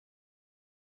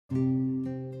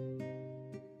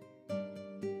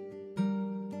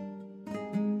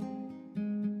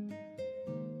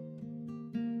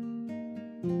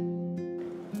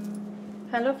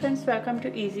Hello friends, welcome to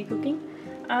easy cooking.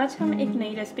 आज हम एक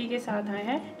नई रेसिपी के साथ आए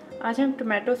हैं। आज हम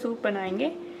टोमेटो सूप बनाएंगे।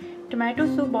 टोमेटो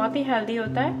सूप बहुत ही हेल्दी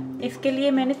होता है। इसके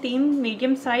लिए मैंने 3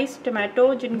 मीडियम साइज़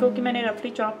टोमेटो, जिनको कि मैंने रफली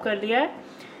चॉप कर लिया है।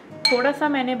 थोड़ा सा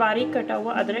मैंने बारीक कटा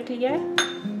हुआ अदरक लिया है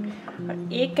और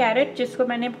 1 कैरेट जिसको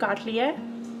मैंने काट लिया है।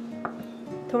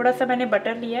 थोड़ा सा मैंने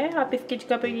बटर लिया है। आप इसकी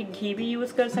जगह पर घी भी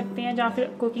यूज़ कर सकते हैं या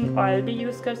फिर कुकिंग ऑयल भी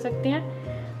यूज़ कर सकते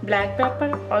हैं। ब्लैक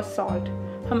पेपर और सॉल्ट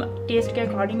हम टेस्ट के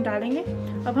अकॉर्डिंग डालेंगे।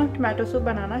 अब हम टोमेटो सूप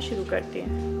बनाना शुरू करते हैं।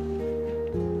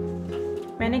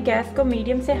 मैंने गैस को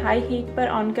मीडियम से हाई हीट पर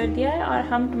ऑन कर दिया है और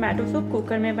हम टोमेटो सूप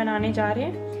कुकर में बनाने जा रहे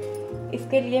हैं।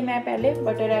 इसके लिए मैं पहले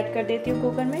बटर ऐड कर देती हूँ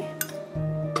कुकर में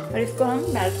और इसको हम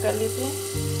मेल्ट कर लेते हैं।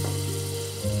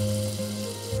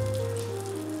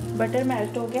 बटर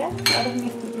मेल्ट हो गया और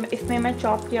हम इसमें मैं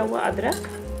चॉप किया हुआ अदरक,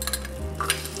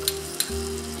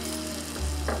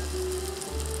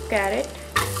 कैरेट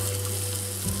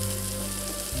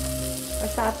और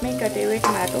साथ में कटे हुए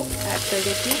टमाटो ऐड कर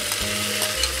देती हूँ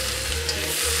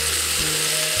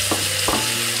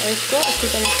और इसको अच्छी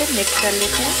तरह से मिक्स कर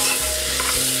लेते हैं।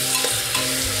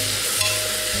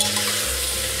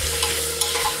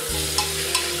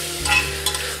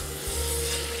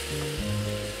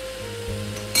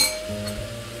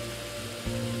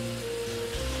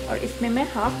 और इसमें मैं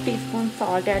half tea spoon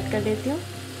salt add कर देती हूँ।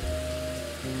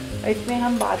 और इसमें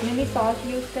हम बाद में भी सॉल्ट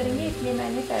यूज़ करेंगे, इसलिए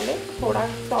मैंने पहले थोड़ा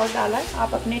सॉल्ट डाला है।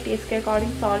 आप अपने टेस्ट के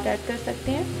अकॉर्डिंग सॉल्ट ऐड कर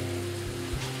सकते हैं।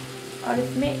 और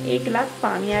इसमें 1 गिलास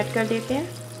पानी ऐड कर देते हैं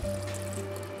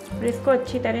और इसको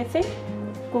अच्छी तरह से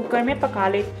कुकर में पका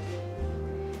ले।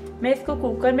 मैं इसको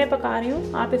कुकर में पका रही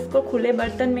हूँ। आप इसको खुले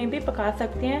बर्तन में भी पका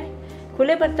सकते हैं।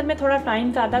 खुले बर्तन में थोड़ा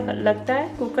टाइम ज़्यादा लगता है,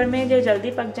 कुकर में ये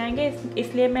जल्दी पक जाएंगे,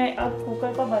 इसलिए मैं अब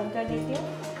कुकर को बंद कर देती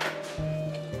हूँ।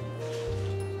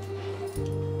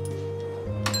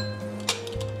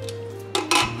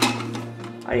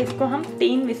 और इसको हम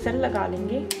 3 विसल लगा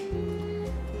लेंगे।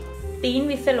 3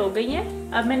 विसल हो गई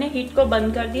हैं। अब मैंने हीट को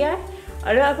बंद कर दिया है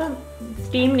और अब हम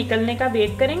स्टीम निकलने का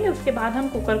वेट करेंगे। उसके बाद हम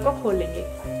कुकर को खोलेंगे।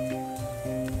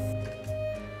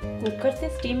 कुकर से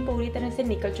स्टीम पूरी तरह से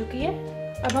निकल चुकी है।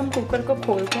 अब हम कुकर को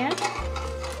खोलते हैं।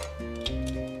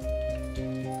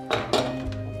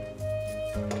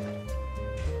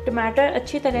 टमाटर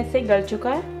अच्छी तरह से गल चुका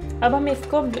है। अब हम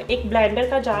इसको एक ब्लेंडर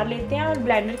का जार लेते हैं और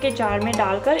ब्लेंडर के जार में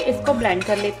डालकर इसको ब्लेंड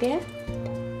कर लेते हैं।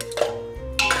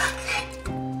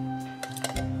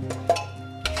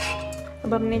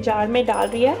 अब हमने जार में डाल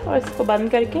दिया और इसको बंद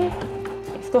करके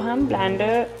इसको हम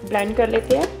ब्लेंड कर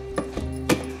लेते हैं।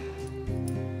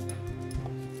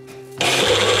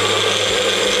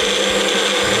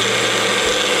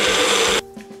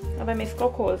 अब हम इसको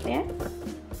खोलते हैं।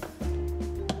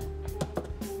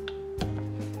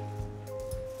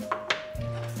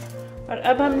 और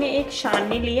अब हमने एक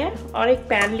छाननी लिया है और एक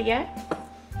पैन लिया है।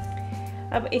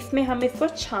 अब इसमें हम इसको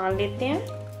छान लेते हैं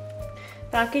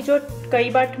ताकि जो कई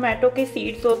बार टमाटो के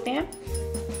सीड्स होते हैं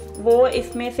वो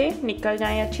इसमें से निकल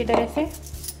जाएं अच्छी तरह से।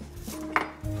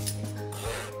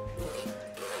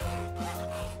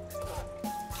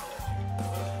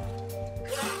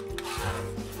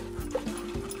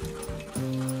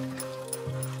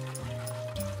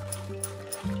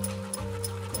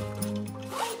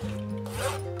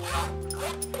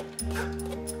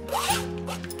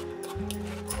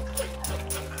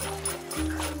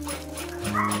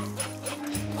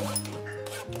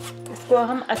 इसको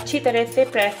हम अच्छी तरह से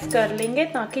प्रेस कर लेंगे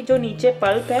ताकि जो नीचे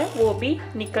पल्प है वो भी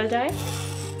निकल जाए।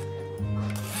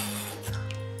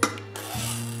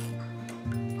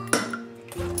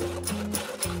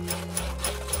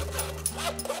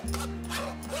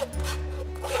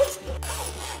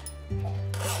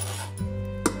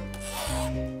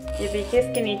 ये देखिए,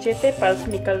 इसके नीचे से पल्प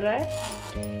निकल रहा है।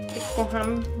 इसको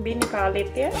हम भी निकाल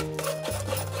लेते हैं।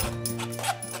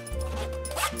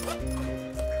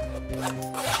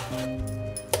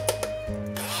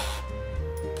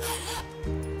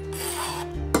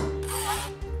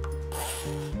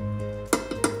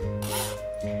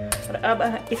 और अब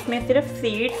इसमें सिर्फ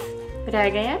सीड्स रह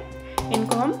गए हैं,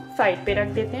 इनको हम साइड पे रख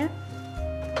देते हैं।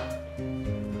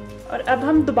 और अब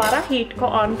हम दोबारा हीट को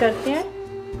ऑन करते हैं।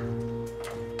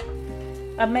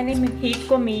 अब मैंने हीट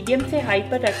को मीडियम से हाई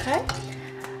पर रखा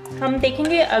है। हम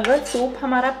देखेंगे अगर सूप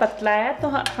हमारा पतला है तो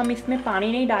हम इसमें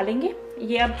पानी नहीं डालेंगे।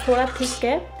 ये अब थोड़ा थिक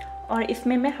है और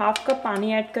इसमें मैं हाफ कप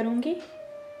पानी ऐड करूँगी।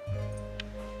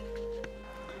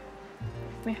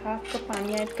 इसमें हाफ कप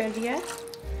पानी ऐड कर दिया है।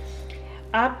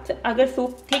 आप अगर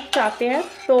सूप थिक चाहते हैं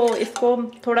तो इसको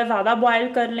थोड़ा ज़्यादा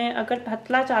बॉयल कर लें। अगर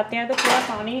पतला चाहते हैं तो थोड़ा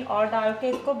पानी और डाल के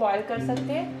इसको बॉयल कर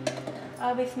सकते हैं।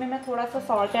 अब इसमें मैं थोड़ा सा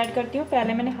सॉल्ट ऐड करती हूँ।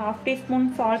 पहले मैंने half tea spoon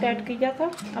salt add किया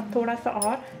था, अब थोड़ा सा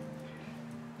और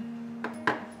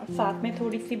साथ में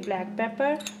थोड़ी सी ब्लैक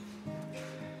पेपर,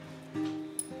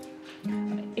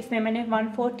 इसमें मैंने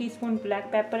 1/4 टीस्पून ब्लैक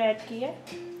पेपर ऐड किया है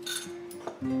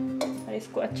और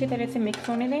इसको अच्छी तरह से मिक्स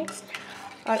होने दें।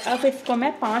 और अब इसको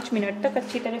मैं 5 मिनट तक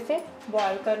अच्छी तरह से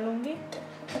बॉईल कर लूँगी।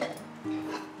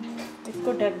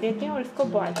 इसको ढक देते हैं और इसको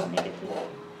बॉईल होने देते हैं।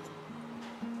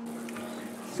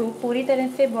 सूप पूरी तरह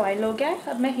से बॉईल हो गया है।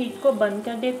 अब मैं हीट को बंद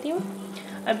कर देती हूँ।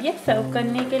 अब ये सर्व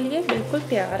करने के लिए बिल्कुल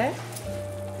तैयार है।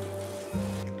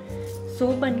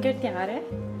 सूप बनकर तैयार है।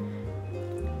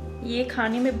 ये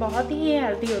खाने में बहुत ही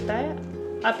हेल्दी होता है।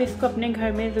 आप इसको अपने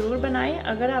घर में ज़रूर बनाएं।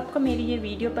 अगर आपको मेरी ये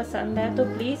वीडियो पसंद है तो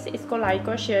प्लीज़ इसको लाइक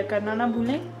और शेयर करना ना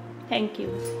भूलें। Thank you.